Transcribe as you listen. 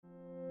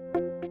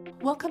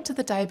Welcome to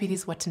the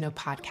Diabetes What to Know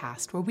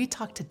podcast, where we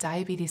talk to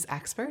diabetes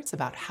experts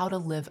about how to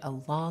live a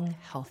long,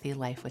 healthy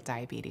life with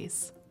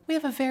diabetes. We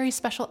have a very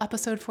special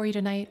episode for you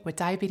tonight with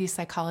diabetes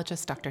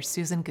psychologist Dr.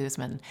 Susan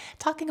Guzman,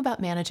 talking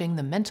about managing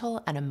the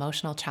mental and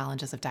emotional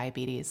challenges of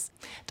diabetes.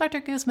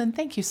 Dr. Guzman,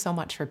 thank you so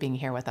much for being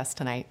here with us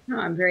tonight. Oh,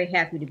 I'm very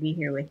happy to be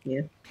here with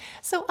you.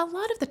 So, a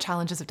lot of the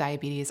challenges of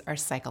diabetes are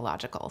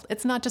psychological.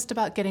 It's not just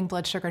about getting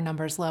blood sugar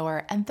numbers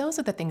lower, and those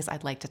are the things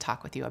I'd like to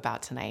talk with you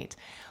about tonight.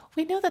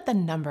 We know that the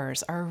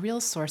numbers are a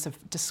real source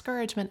of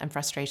discouragement and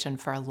frustration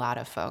for a lot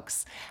of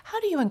folks. How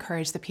do you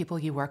encourage the people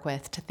you work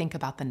with to think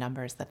about the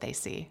numbers that they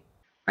see?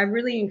 I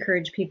really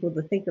encourage people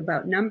to think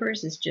about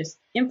numbers as just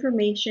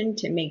information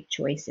to make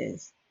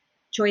choices,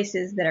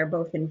 choices that are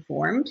both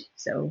informed.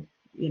 So,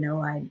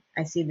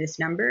 I see this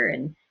number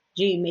and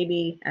gee,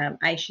 maybe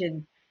I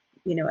should,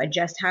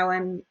 adjust how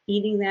I'm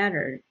eating that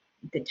or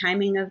the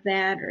timing of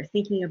that or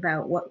thinking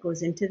about what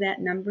goes into that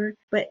number.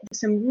 But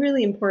some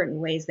really important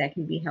ways that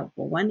can be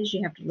helpful. One is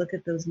you have to look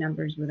at those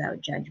numbers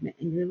without judgment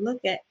and you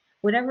look at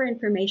whatever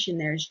information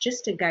there is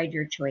just to guide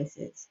your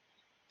choices.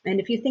 And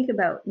if you think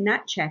about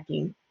not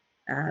checking,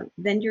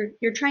 then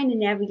you're trying to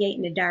navigate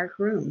in a dark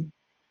room.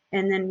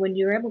 And then when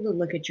you're able to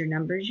look at your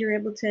numbers, you're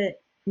able to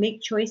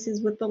make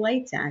choices with the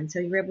lights on. So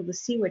you're able to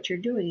see what you're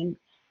doing.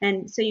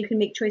 And so you can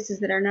make choices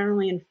that are not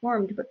only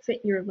informed, but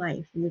fit your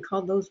life. And we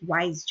call those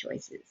wise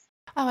choices.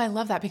 Oh, I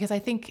love that because I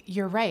think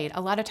you're right.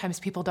 A lot of times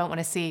people don't want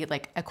to see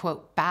like a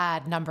quote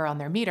bad number on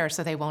their meter,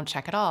 so they won't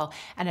check at all.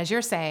 And as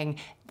you're saying,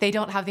 they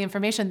don't have the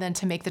information then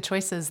to make the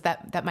choices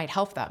that might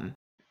help them.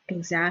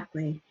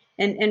 Exactly.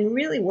 And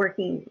really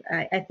working,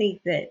 I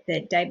think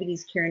that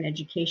diabetes care and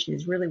education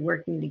is really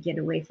working to get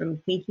away from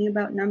thinking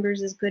about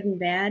numbers as good and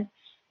bad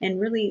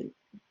and really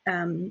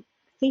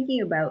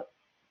thinking about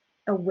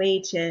a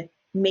way to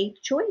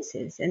make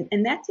choices.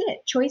 And that's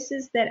it.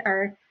 Choices that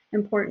are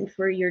important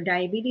for your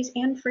diabetes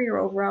and for your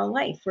overall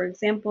life. For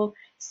example,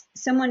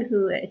 someone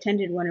who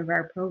attended one of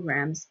our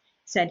programs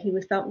said he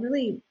felt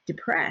really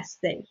depressed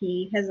that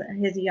he has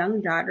his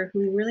young daughter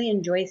who he really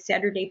enjoys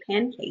Saturday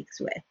pancakes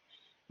with.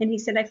 And he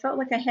said, I felt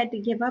like I had to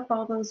give up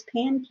all those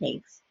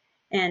pancakes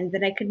and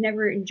that I could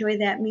never enjoy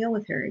that meal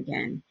with her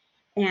again.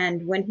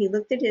 And when he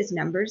looked at his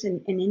numbers,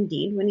 and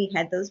indeed, when he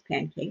had those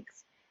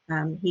pancakes,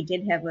 he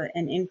did have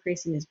an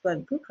increase in his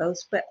blood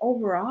glucose, but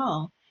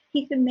overall,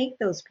 he could make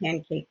those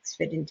pancakes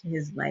fit into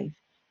his life.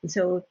 And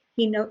so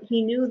he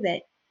knew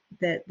that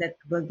the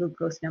blood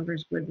glucose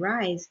numbers would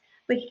rise,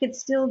 but he could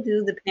still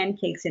do the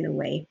pancakes in a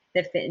way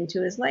that fit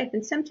into his life.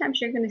 And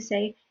sometimes you're going to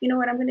say, you know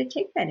what, I'm going to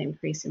take that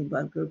increase in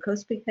blood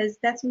glucose because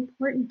that's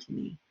important to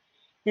me.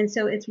 And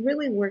so it's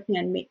really working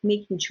on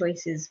making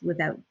choices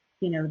without,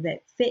 that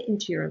fit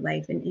into your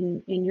life.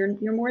 And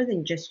you're more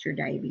than just your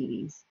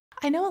diabetes.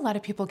 I know a lot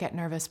of people get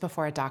nervous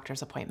before a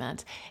doctor's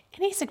appointment.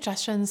 Any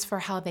suggestions for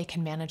how they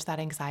can manage that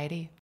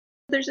anxiety?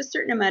 There's a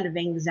certain amount of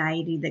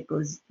anxiety that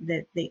goes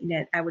that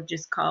I would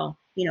just call,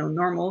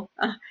 normal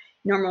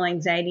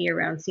anxiety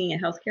around seeing a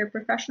healthcare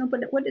professional.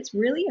 But what it's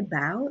really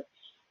about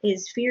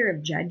is fear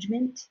of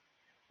judgment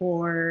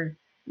or,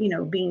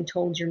 being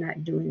told you're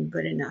not doing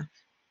good enough.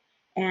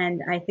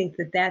 And I think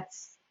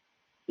that's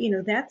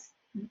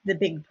the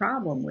big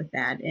problem with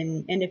that.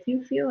 And if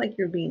you feel like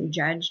you're being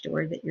judged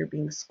or that you're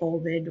being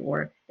scolded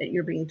or that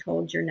you're being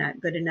told you're not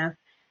good enough,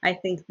 I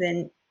think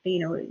then,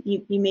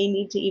 you may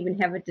need to even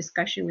have a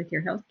discussion with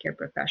your healthcare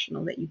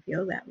professional that you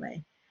feel that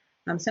way.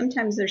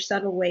 Sometimes there's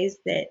subtle ways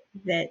that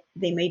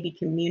they may be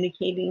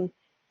communicating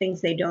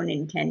things they don't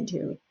intend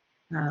to.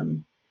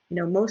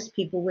 Most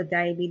people with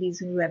diabetes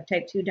who have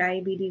type 2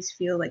 diabetes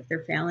feel like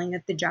they're failing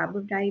at the job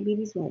of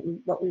diabetes.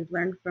 What we've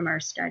learned from our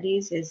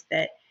studies is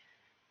that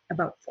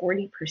about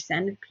 40%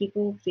 of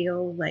people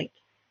feel like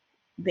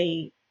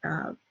they're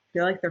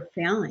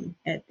failing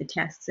at the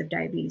tasks of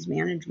diabetes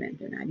management.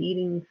 They're not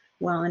eating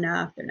well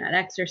enough. They're not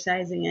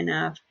exercising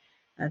enough.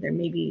 They're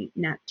maybe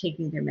not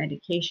taking their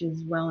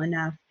medications well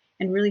enough,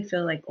 and really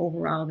feel like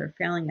overall they're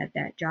failing at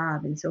that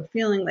job. And so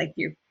feeling like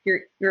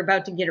you're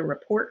about to get a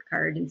report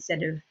card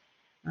instead of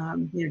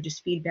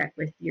just feedback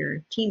with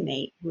your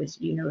teammate who is,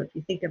 if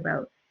you think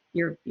about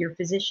your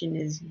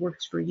physician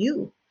works for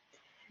you.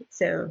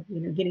 So,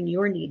 getting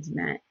your needs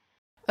met.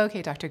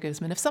 Okay, Dr.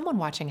 Guzman, if someone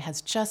watching has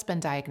just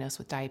been diagnosed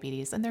with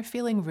diabetes and they're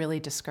feeling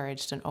really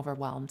discouraged and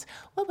overwhelmed,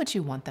 what would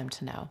you want them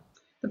to know?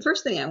 The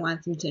first thing I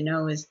want them to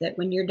know is that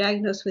when you're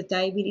diagnosed with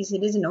diabetes,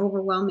 it is an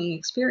overwhelming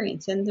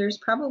experience, and there's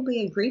probably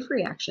a grief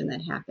reaction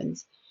that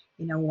happens.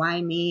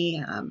 Why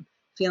me?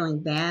 Feeling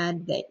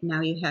bad that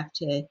now you have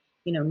to,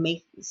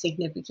 make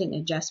significant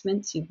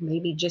adjustments. You've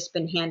maybe just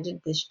been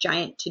handed this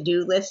giant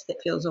to-do list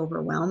that feels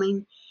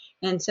overwhelming.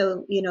 And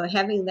so,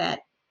 having that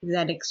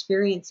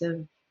experience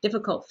of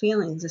difficult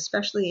feelings,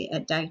 especially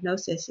at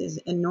diagnosis,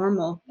 is a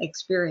normal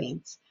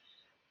experience.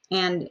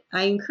 And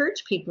I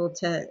encourage people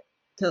to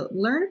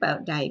learn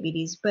about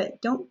diabetes, but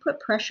don't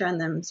put pressure on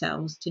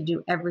themselves to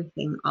do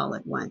everything all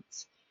at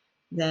once.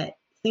 That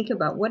think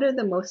about what are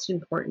the most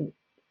important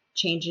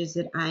changes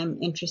that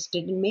I'm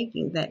interested in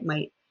making that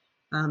might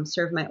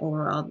serve my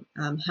overall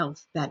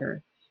health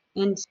better.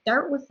 and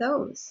start with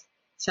those.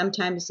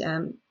 Sometimes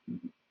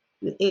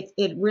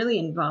it really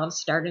involves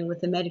starting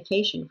with the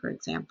medication, for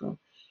example,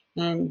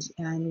 and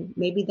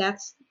maybe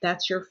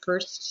that's your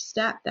first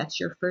step. That's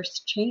your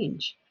first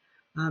change.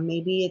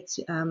 Maybe it's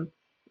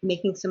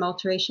making some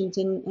alterations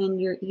in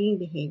your eating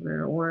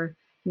behavior or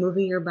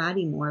moving your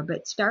body more.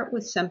 But start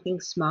with something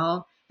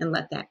small and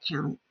let that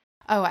count.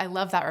 Oh, I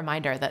love that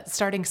reminder that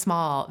starting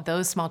small,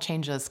 those small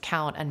changes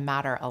count and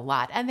matter a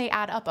lot. And they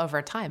add up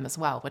over time as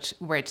well, which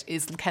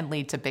can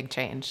lead to big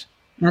change.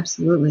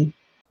 Absolutely.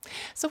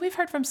 So we've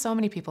heard from so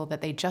many people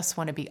that they just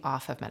want to be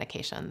off of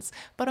medications.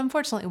 But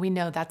unfortunately, we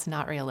know that's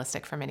not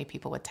realistic for many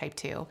people with type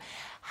 2.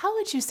 How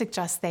would you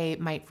suggest they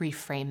might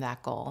reframe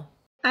that goal?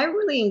 I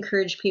really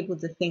encourage people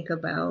to think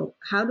about,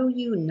 how do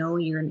you know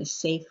you're in a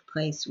safe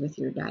place with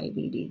your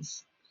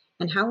diabetes?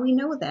 And how we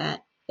know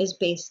that is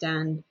based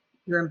on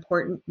your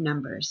important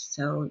numbers.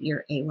 So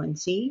your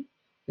A1C,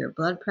 your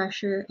blood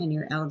pressure, and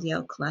your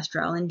LDL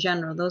cholesterol in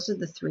general. Those are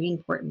the three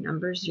important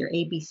numbers, your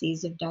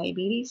ABCs of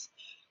diabetes: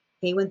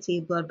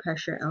 A1C, blood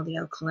pressure,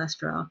 LDL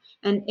cholesterol.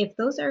 And if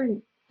those are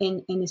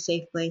in a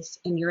safe place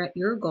and you're at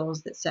your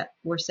goals that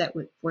were set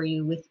for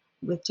you with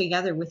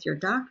together with your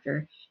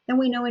doctor, then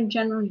we know in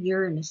general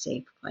you're in a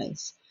safe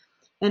place.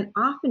 And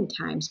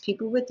oftentimes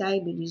people with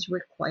diabetes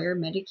require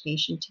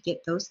medication to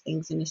get those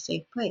things in a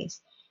safe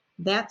place.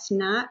 That's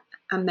not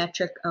a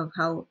metric of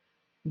how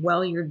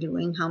well you're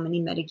doing, how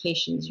many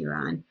medications you're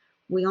on.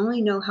 We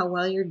only know how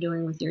well you're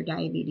doing with your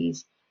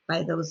diabetes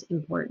by those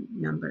important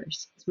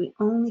numbers. We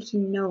only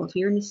can know if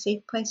you're in a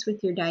safe place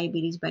with your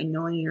diabetes by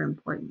knowing your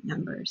important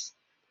numbers.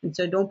 And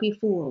so don't be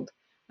fooled.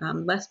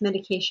 Less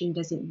medication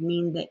doesn't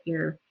mean that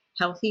you're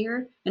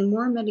healthier, and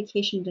more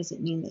medication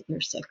doesn't mean that you're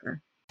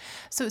sicker.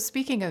 So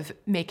speaking of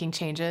making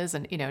changes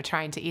and,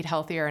 trying to eat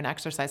healthier and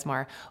exercise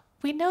more,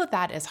 we know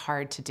that is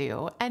hard to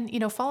do. And,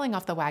 falling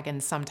off the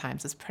wagon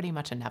sometimes is pretty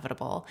much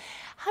inevitable.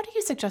 How do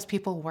you suggest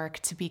people work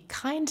to be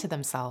kind to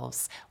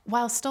themselves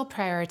while still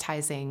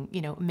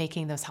prioritizing,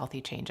 making those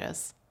healthy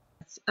changes?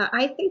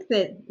 I think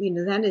that,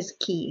 that is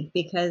key,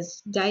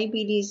 because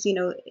diabetes,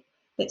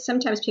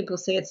 sometimes people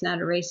say it's not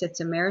a race, it's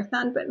a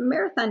marathon, but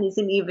marathon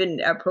isn't even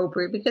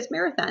appropriate because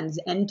marathons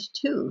end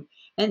too.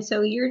 And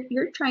so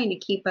you're trying to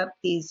keep up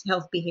these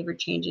health behavior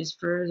changes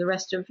for the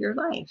rest of your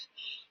life.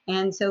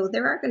 And so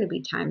there are going to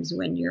be times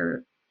when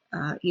you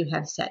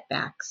have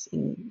setbacks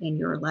in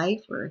your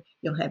life, or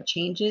you'll have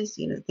changes,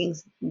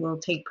 things will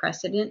take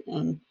precedent,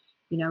 and,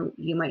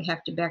 you might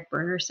have to back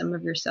burner some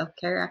of your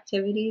self-care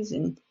activities.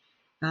 And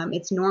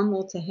it's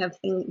normal to have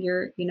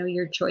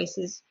your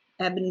choices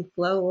ebb and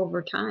flow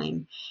over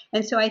time.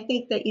 And so I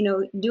think that,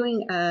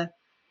 doing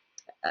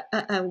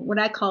what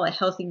I call a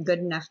healthy, good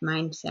enough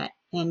mindset.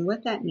 And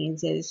what that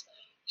means is,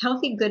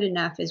 healthy, good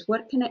enough is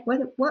what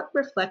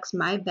reflects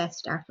my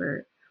best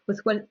effort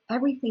with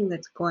everything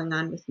that's going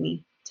on with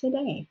me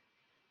today.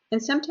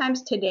 And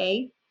sometimes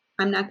today,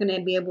 I'm not going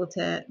to be able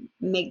to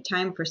make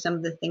time for some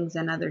of the things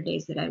on other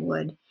days that I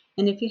would.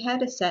 And if you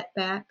had a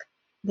setback,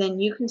 then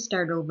you can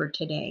start over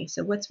today.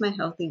 So what's my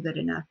healthy, good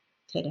enough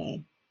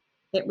today?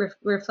 It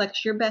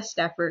reflects your best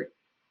effort,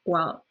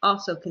 while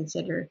also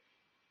consider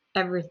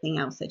everything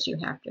else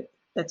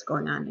that's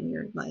going on in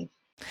your life.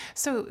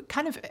 So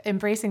kind of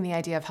embracing the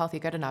idea of healthy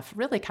good enough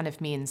really kind of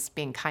means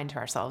being kind to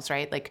ourselves,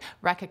 right? Like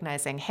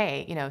recognizing,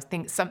 hey,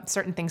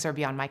 certain things are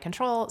beyond my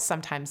control.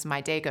 Sometimes my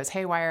day goes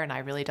haywire and I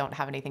really don't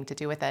have anything to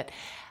do with it.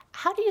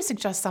 How do you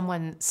suggest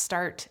someone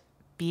start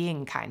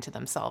being kind to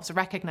themselves,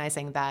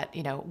 recognizing that,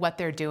 what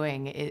they're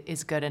doing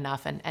is good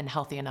enough and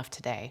healthy enough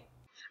today?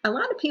 A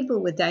lot of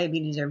people with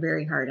diabetes are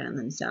very hard on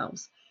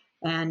themselves.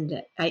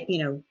 And I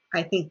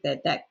think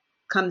that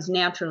comes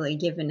naturally,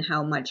 given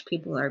how much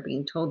people are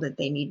being told that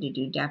they need to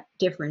do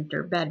different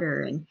or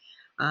better.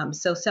 And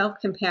so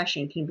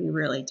self-compassion can be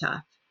really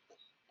tough.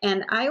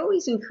 And I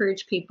always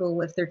encourage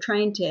people, if they're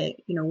trying to,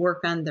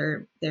 work on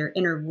their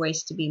inner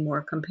voice to be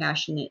more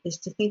compassionate, is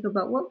to think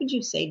about, what would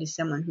you say to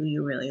someone who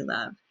you really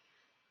love?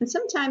 And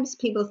sometimes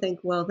people think,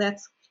 well,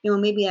 that's,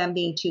 maybe I'm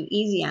being too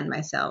easy on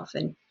myself.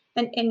 And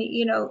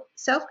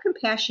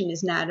self-compassion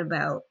is not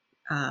about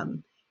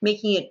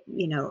making it,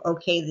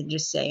 okay to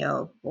just say,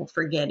 oh, well,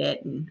 forget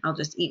it, and I'll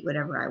just eat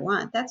whatever I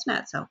want. That's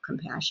not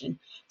self-compassion.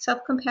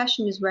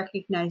 Self-compassion is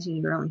recognizing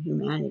your own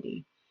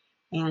humanity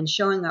and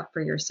showing up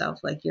for yourself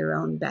like your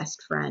own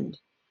best friend.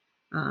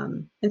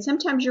 And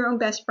sometimes your own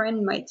best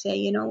friend might say,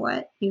 you know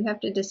what, you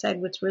have to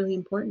decide what's really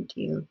important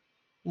to you.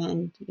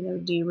 And,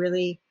 do you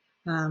really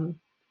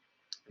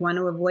want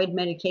to avoid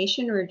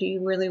medication, or do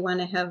you really want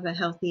to have a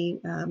healthy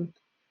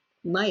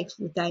life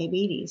with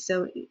diabetes?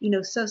 So,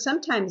 so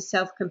sometimes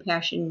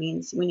self-compassion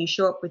means, when you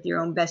show up with your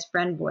own best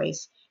friend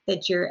voice,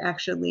 that you're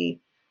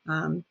actually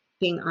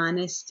being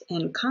honest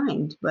and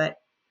kind, but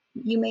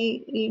you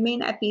may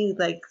not be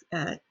like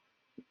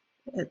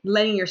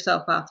letting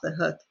yourself off the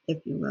hook, if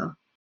you will.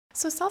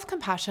 So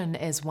self-compassion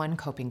is one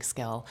coping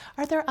skill.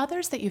 Are there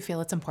others that you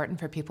feel it's important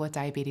for people with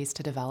diabetes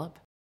to develop?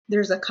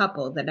 There's a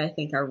couple that I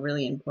think are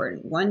really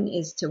important. One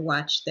is to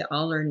watch the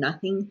all or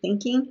nothing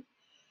thinking.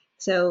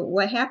 So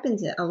what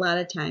happens a lot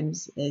of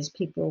times is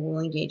people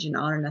will engage in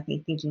all or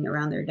nothing thinking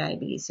around their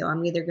diabetes. So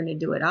I'm either going to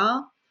do it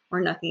all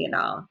or nothing at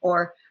all.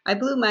 Or I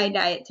blew my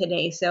diet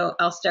today, so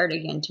I'll start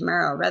again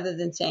tomorrow, rather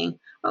than saying,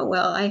 oh,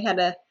 well, I had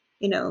an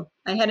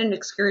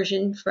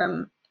excursion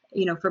from,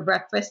 for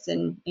breakfast,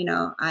 and,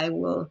 I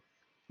will,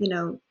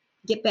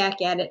 get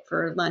back at it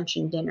for lunch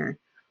and dinner.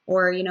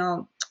 Or,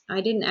 I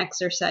didn't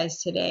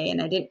exercise today,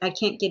 and I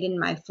can't get in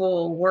my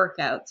full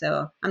workout,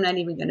 so I'm not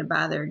even going to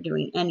bother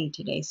doing any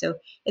today. So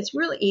it's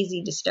really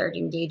easy to start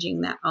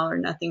engaging that all or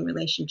nothing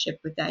relationship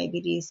with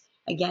diabetes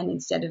again,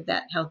 instead of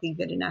that healthy,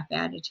 good enough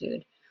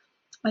attitude.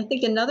 I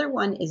think another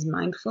one is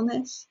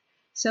mindfulness.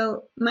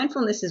 So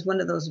mindfulness is one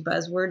of those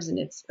buzzwords, and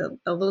it's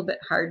a little bit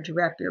hard to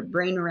wrap your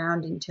brain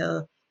around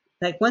until,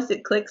 like, once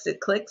it clicks, it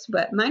clicks.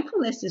 But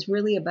mindfulness is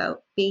really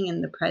about being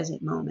in the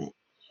present moment.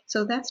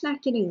 So that's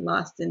not getting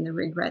lost in the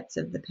regrets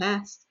of the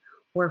past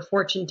or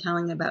fortune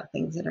telling about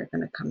things that are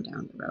going to come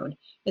down the road.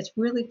 It's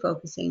really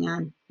focusing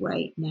on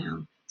right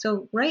now.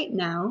 So right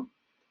now,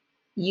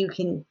 you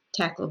can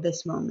tackle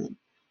this moment.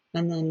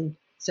 And then,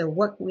 so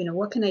what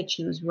can I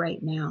choose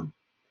right now?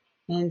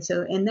 And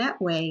so in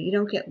that way, you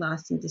don't get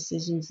lost in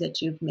decisions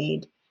that you've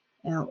made,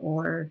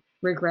 or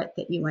regret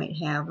that you might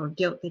have, or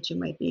guilt that you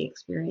might be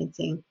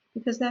experiencing,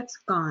 because that's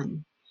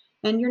gone.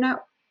 And you're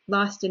not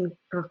lost in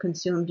or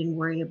consumed in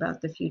worry about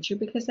the future,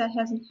 because that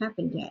hasn't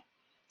happened yet.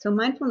 So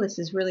mindfulness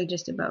is really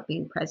just about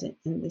being present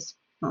in this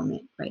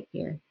moment right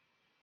here.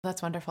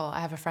 That's wonderful. I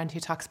have a friend who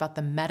talks about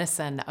the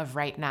medicine of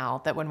right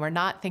now, that when we're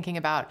not thinking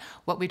about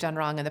what we've done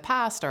wrong in the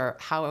past or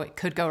how it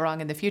could go wrong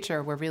in the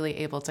future, we're really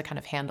able to kind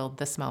of handle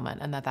this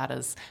moment, and that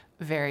is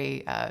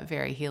very,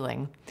 very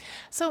healing.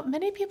 So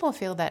many people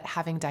feel that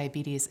having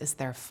diabetes is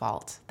their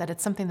fault, that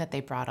it's something that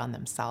they brought on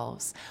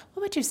themselves.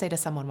 What would you say to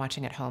someone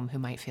watching at home who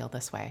might feel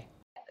this way?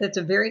 That's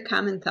a very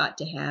common thought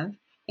to have,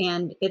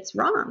 and it's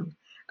wrong.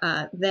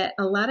 That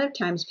a lot of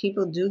times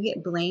people do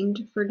get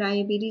blamed for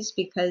diabetes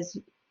because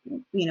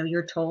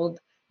you're told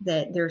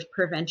that there's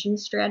prevention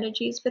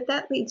strategies, but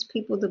that leads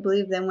people to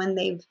believe that when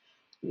they've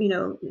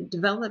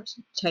developed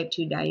type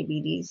 2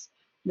 diabetes,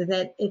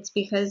 that it's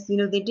because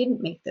they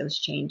didn't make those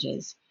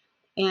changes.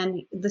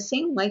 And the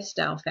same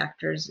lifestyle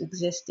factors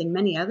exist in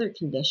many other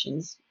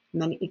conditions.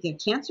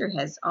 Cancer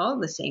has all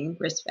the same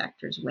risk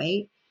factors: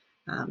 weight,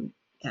 um,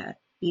 uh,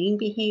 eating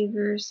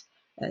behaviors,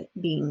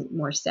 being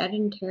more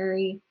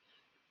sedentary,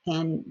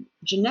 and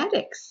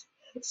genetics.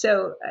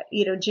 So,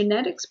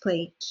 genetics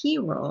play a key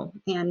role,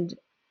 and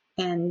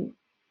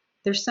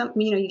there's some,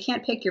 you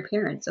can't pick your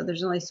parents, so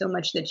there's only so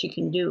much that you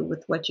can do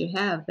with what you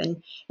have,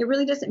 and it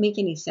really doesn't make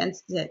any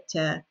sense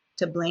to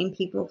blame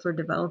people for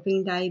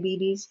developing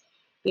diabetes,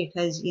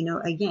 because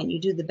again,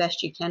 you do the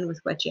best you can with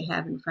what you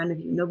have in front of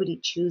you. Nobody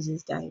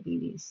chooses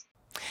diabetes.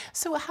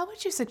 So, how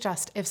would you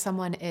suggest if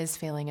someone is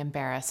feeling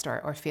embarrassed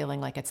or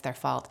feeling like it's their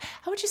fault,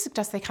 how would you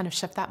suggest they kind of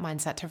shift that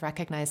mindset to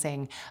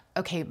recognizing,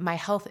 okay, my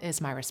health is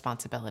my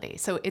responsibility.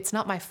 So it's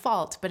not my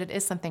fault, but it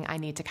is something I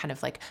need to kind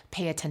of like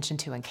pay attention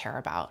to and care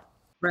about.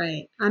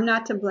 Right. I'm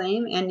not to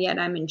blame, and yet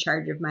I'm in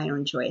charge of my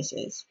own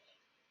choices.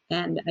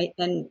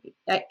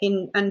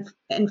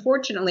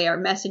 Unfortunately, our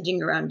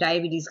messaging around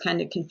diabetes kind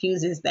of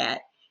confuses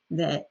that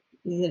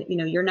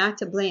you're not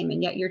to blame,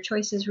 and yet your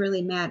choices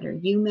really matter.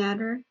 You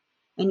matter,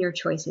 and your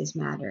choices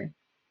matter.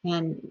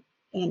 And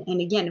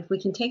again, if we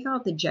can take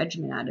all the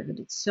judgment out of it,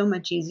 it's so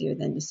much easier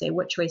than to say,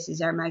 what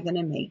choices am I going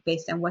to make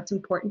based on what's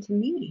important to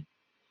me?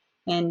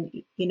 And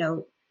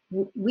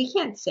we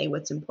can't say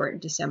what's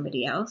important to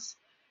somebody else.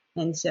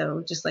 And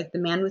so, just like the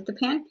man with the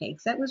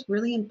pancakes, that was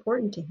really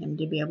important to him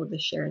to be able to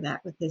share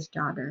that with his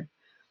daughter.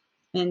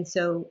 And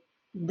so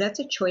that's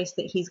a choice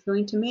that he's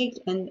going to make,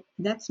 and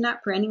that's not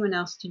for anyone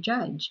else to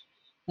judge.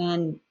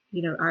 And,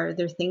 are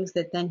there things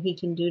that then he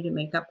can do to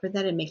make up for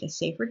that and make a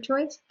safer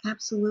choice?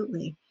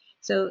 Absolutely.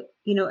 So,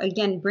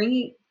 again,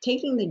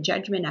 taking the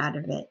judgment out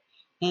of it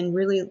and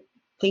really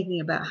thinking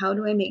about, how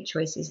do I make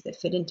choices that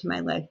fit into my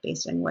life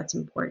based on what's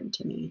important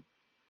to me?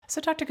 So,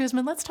 Dr.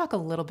 Guzman, let's talk a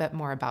little bit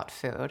more about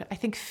food. I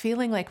think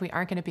feeling like we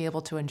aren't going to be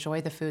able to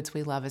enjoy the foods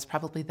we love is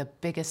probably the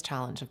biggest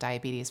challenge of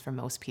diabetes for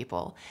most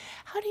people.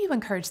 How do you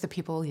encourage the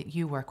people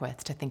you work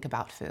with to think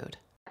about food?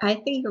 I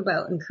think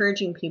about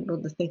encouraging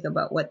people to think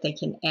about what they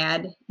can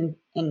add and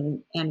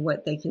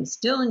what they can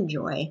still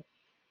enjoy,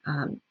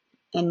 um,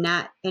 and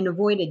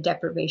avoid a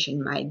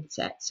deprivation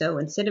mindset. So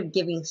instead of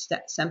giving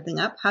something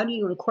up, how do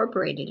you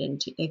incorporate it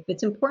into? If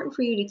it's important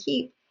for you to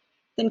keep,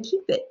 then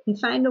keep it and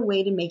find a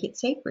way to make it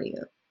safe for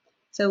you.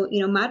 So,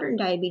 modern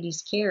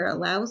diabetes care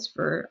allows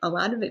for a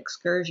lot of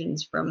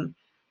excursions from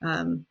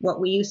what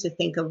we used to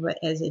think of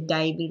as a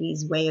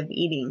diabetes way of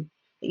eating.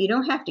 You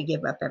don't have to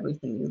give up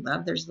everything you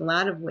love. There's a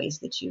lot of ways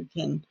that you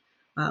can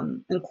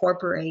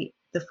incorporate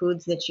the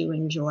foods that you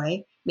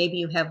enjoy. Maybe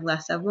you have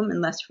less of them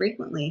and less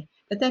frequently,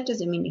 but that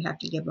doesn't mean you have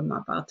to give them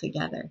up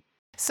altogether.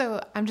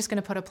 So I'm just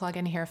going to put a plug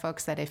in here,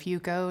 folks, that if you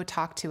go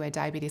talk to a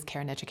diabetes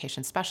care and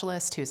education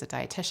specialist who's a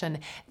dietitian,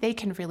 they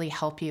can really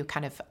help you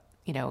kind of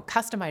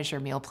customize your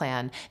meal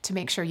plan to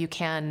make sure you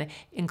can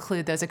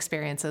include those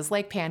experiences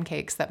like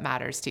pancakes that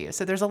matters to you.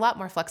 So there's a lot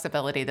more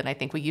flexibility than I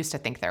think we used to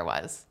think there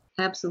was.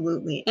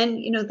 Absolutely.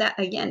 And that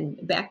again,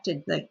 back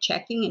to like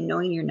checking and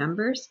knowing your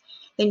numbers,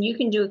 then you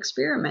can do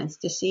experiments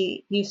to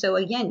see you. So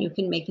again, you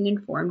can make an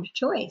informed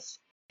choice.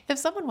 If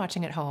someone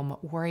watching at home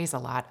worries a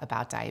lot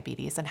about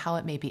diabetes and how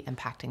it may be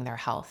impacting their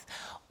health,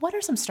 what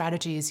are some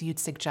strategies you'd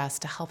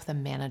suggest to help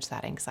them manage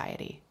that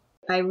anxiety?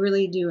 I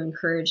really do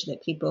encourage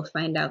that people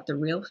find out the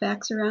real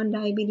facts around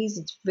diabetes.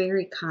 It's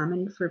very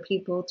common for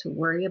people to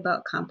worry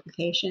about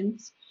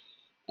complications.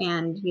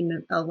 And,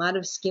 a lot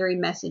of scary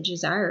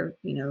messages are,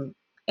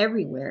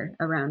 everywhere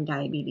around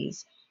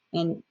diabetes.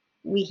 And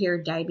we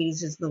hear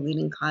diabetes is the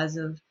leading cause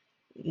of,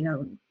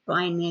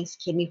 blindness,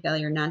 kidney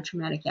failure,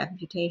 non-traumatic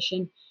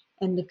amputation.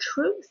 And the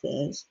truth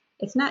is,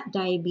 it's not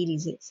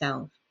diabetes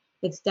itself.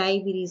 It's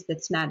diabetes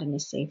that's not in a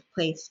safe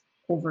place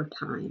over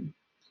time.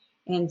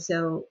 And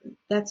so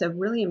that's a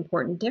really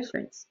important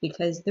difference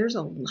because there's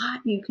a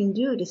lot you can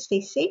do to stay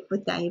safe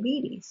with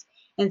diabetes.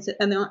 And so,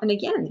 and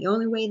again, the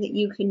only way that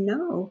you can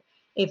know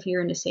if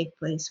you're in a safe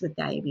place with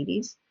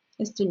diabetes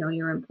is to know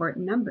your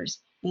important numbers.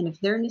 And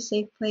if they're in a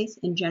safe place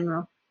in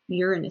general,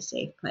 you're in a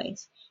safe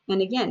place.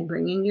 And again,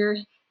 bringing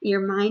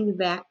your mind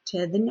back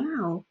to the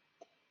now.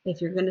 If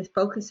you're going to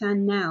focus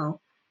on now,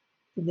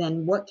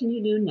 then what can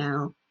you do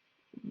now?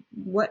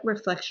 What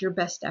reflects your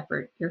best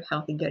effort? You're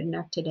healthy, good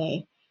enough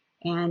today.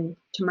 And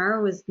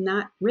tomorrow is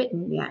not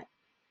written yet.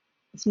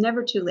 It's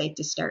never too late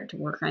to start to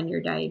work on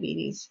your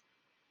diabetes.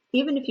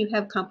 Even if you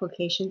have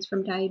complications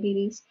from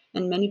diabetes,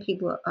 and many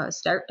people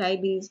start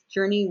diabetes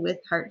journey with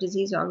heart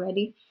disease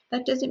already,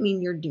 that doesn't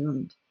mean you're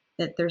doomed.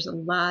 That there's a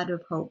lot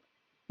of hope.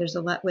 There's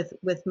a lot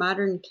with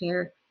modern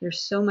care.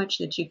 There's so much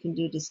that you can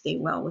do to stay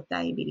well with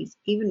diabetes,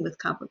 even with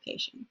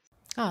complications.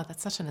 Oh,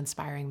 that's such an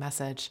inspiring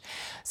message.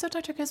 So,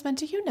 Dr. Guzman,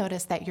 do you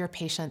notice that your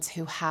patients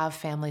who have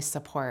family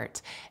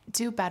support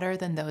do better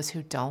than those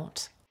who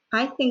don't?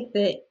 I think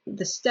that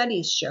the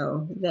studies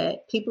show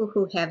that people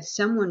who have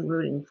someone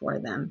rooting for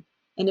them,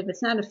 and if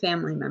it's not a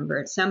family member,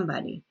 it's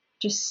somebody,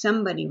 just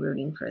somebody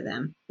rooting for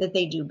them, that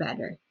they do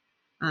better.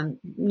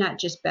 Not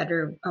just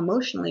better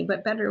emotionally,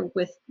 but better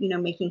with,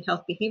 making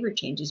health behavior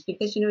changes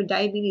because,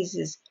 diabetes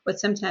is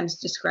what's sometimes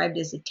described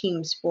as a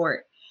team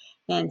sport.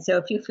 And so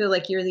if you feel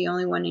like you're the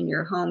only one in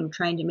your home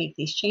trying to make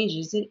these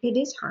changes, it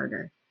is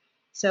harder.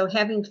 So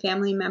having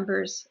family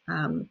members,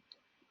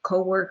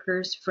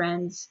 coworkers,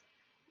 friends,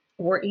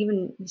 or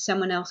even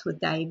someone else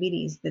with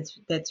diabetes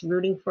that's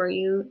rooting for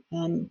you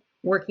and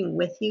working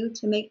with you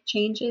to make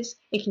changes,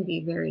 it can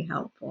be very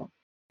helpful.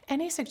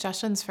 Any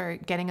suggestions for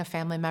getting a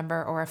family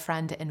member or a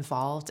friend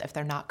involved if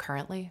they're not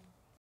currently?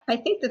 I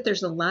think that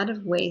there's a lot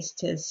of ways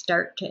to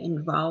start to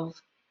involve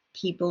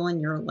people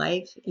in your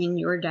life in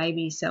your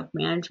diabetes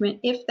self-management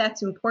if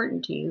that's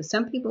important to you.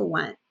 Some people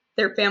want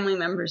their family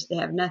members to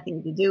have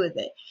nothing to do with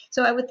it.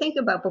 So I would think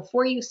about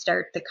before you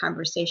start the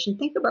conversation,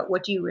 think about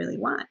what you really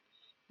want.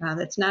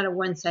 That's not a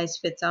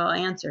one-size-fits-all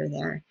answer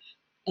there.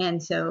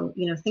 And so,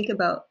 think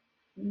about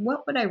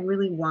what would I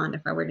really want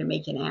if I were to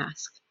make an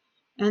ask?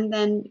 And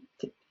then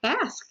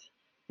ask.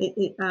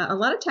 A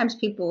lot of times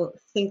people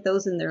think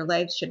those in their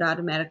lives should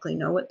automatically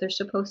know what they're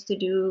supposed to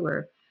do,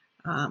 or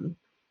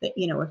that,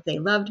 if they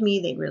loved me,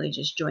 they'd really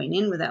just join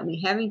in without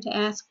me having to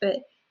ask. But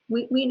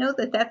we know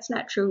that that's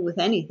not true with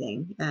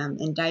anything,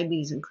 and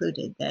diabetes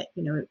included, that,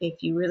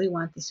 if you really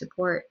want the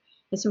support,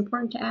 it's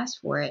important to ask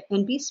for it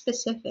and be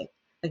specific.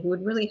 Like, it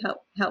would really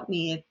help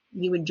me if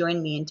you would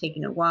join me in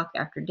taking a walk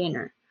after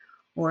dinner,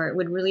 or it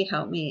would really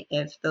help me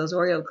if those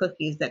Oreo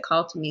cookies that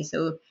call to me,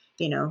 so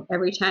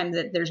every time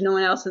that there's no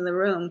one else in the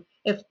room,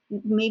 if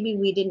maybe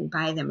we didn't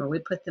buy them or we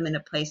put them in a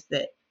place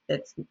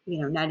that's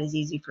not as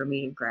easy for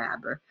me to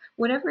grab, or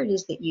whatever it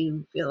is that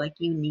you feel like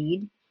you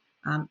need,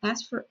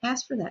 ask for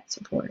that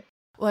support.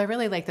 Well, I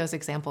really like those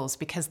examples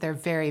because they're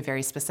very,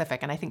 very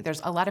specific. And I think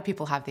there's a lot of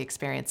people have the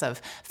experience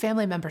of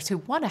family members who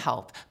want to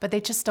help, but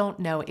they just don't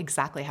know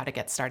exactly how to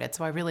get started.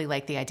 So I really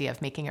like the idea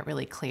of making it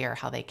really clear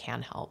how they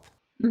can help.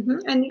 Mm-hmm.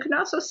 And you can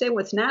also say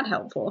what's not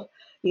helpful,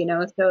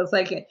 so it's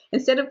like,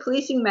 instead of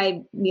policing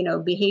my,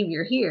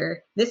 behavior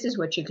here, this is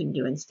what you can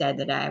do instead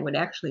that I would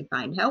actually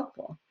find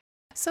helpful.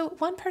 So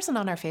one person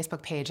on our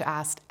Facebook page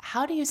asked,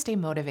 how do you stay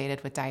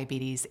motivated with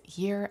diabetes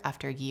year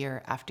after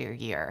year after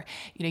year?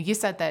 You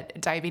said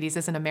that diabetes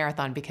isn't a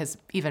marathon because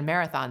even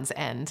marathons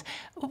end.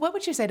 What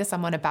would you say to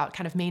someone about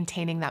kind of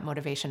maintaining that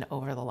motivation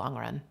over the long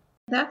run?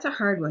 That's a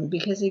hard one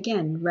because,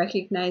 again,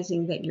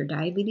 recognizing that your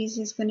diabetes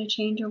is going to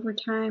change over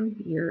time,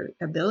 your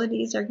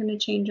abilities are going to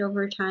change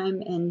over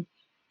time, and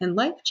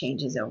life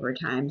changes over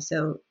time.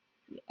 So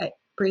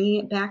bringing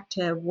it back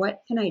to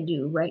what can I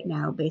do right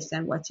now based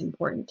on what's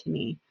important to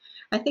me.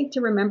 I think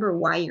to remember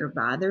why you're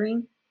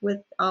bothering with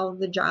all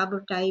the job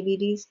of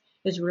diabetes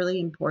is really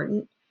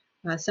important.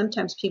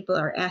 Sometimes people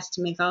are asked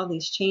to make all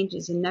these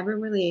changes and never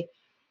really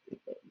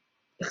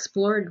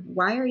explored,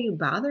 why are you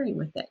bothering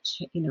with that,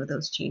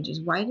 those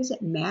changes? Why does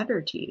it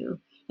matter to you?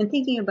 And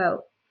thinking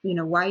about,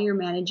 why you're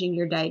managing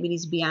your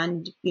diabetes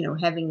beyond,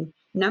 having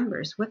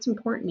numbers. What's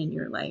important in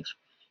your life?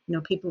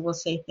 People will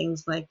say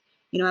things like,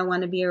 I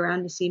want to be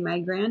around to see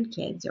my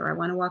grandkids, or I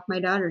want to walk my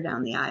daughter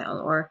down the aisle,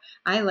 or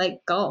I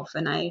like golf,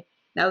 and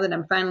now that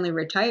I'm finally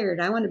retired,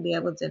 I want to be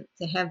able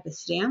to have the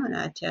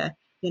stamina to,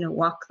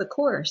 walk the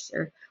course,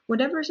 or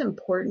whatever's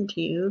important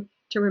to you,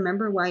 to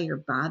remember why you're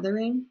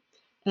bothering.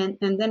 And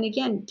then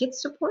again, get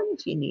support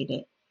if you need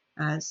it.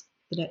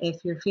 If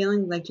you're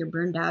feeling like you're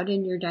burned out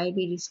in your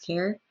diabetes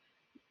care,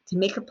 to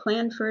make a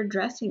plan for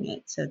addressing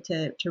it. So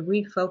to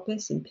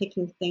refocus and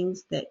picking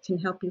things that can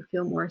help you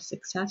feel more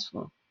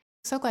successful.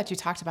 So glad you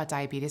talked about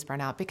diabetes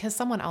burnout, because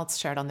someone else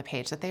shared on the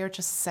page that they are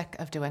just sick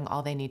of doing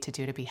all they need to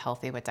do to be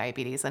healthy with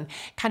diabetes. And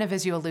kind of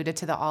as you alluded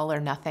to the all or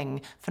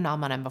nothing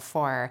phenomenon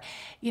before,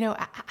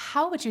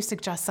 how would you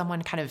suggest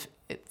someone kind of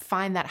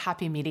find that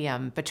happy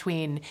medium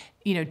between,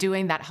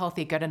 doing that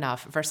healthy good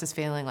enough versus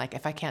feeling like,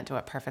 if I can't do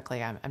it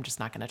perfectly, I'm just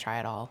not going to try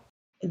at all?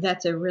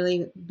 That's a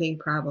really big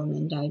problem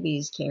in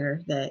diabetes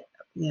care, that,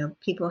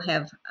 people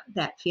have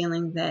that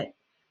feeling that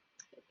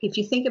if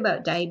you think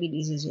about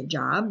diabetes as a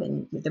job,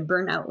 and the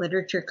burnout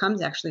literature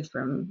comes actually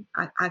from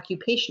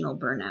occupational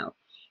burnout.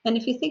 And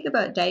if you think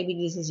about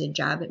diabetes as a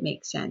job, it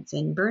makes sense.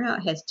 And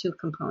burnout has two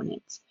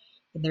components.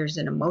 There's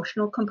an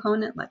emotional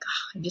component, like,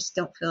 I just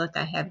don't feel like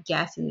I have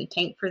gas in the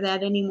tank for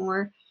that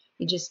anymore.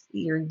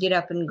 Your get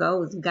up and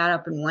go, got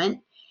up and went.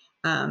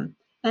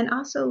 And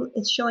also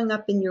it's showing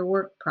up in your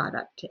work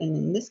product. And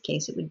in this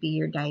case, it would be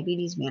your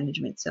diabetes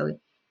management. So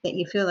that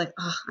you feel like,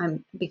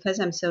 because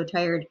I'm so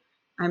tired,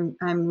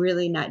 I'm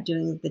really not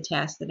doing the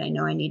task that I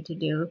know I need to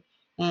do.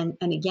 And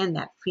again,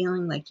 that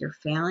feeling like you're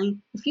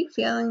failing. If you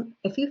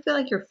feel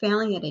like you're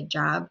failing at a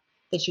job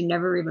that you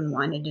never even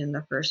wanted in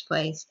the first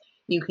place,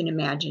 you can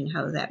imagine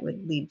how that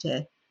would lead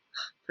to,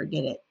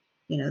 forget it,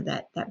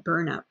 that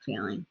burnout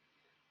feeling.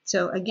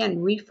 So again,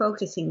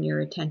 refocusing your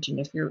attention.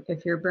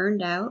 If you're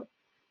burned out,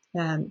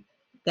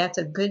 that's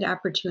a good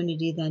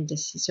opportunity then to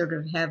sort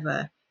of have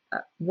a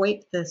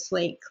wipe the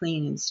slate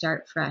clean and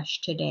start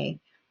fresh today.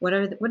 What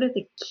are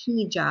the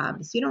key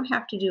jobs? You don't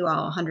have to do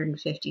all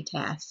 150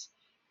 tasks.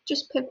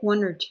 Just pick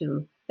one or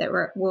two that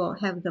will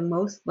have the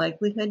most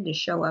likelihood to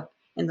show up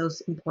in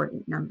those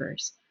important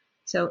numbers.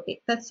 So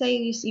let's say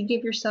you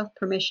give yourself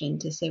permission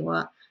to say,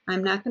 well,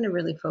 I'm not going to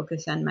really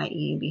focus on my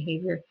eating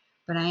behavior,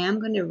 but I am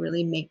going to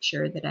really make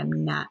sure that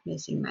I'm not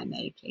missing my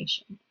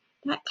medication.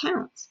 That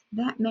counts.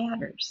 That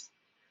matters.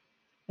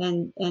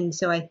 And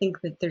so I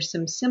think that there's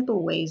some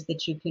simple ways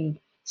that you can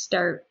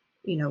start,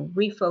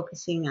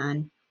 refocusing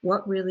on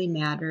what really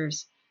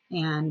matters,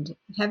 and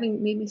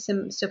having maybe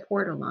some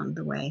support along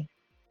the way.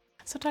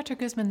 So Dr.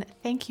 Guzman,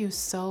 thank you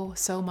so,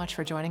 so much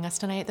for joining us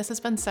tonight. This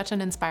has been such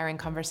an inspiring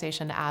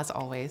conversation, as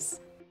always.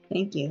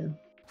 Thank you.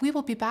 We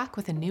will be back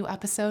with a new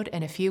episode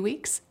in a few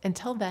weeks.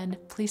 Until then,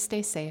 please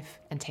stay safe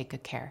and take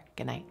good care.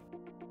 Good night.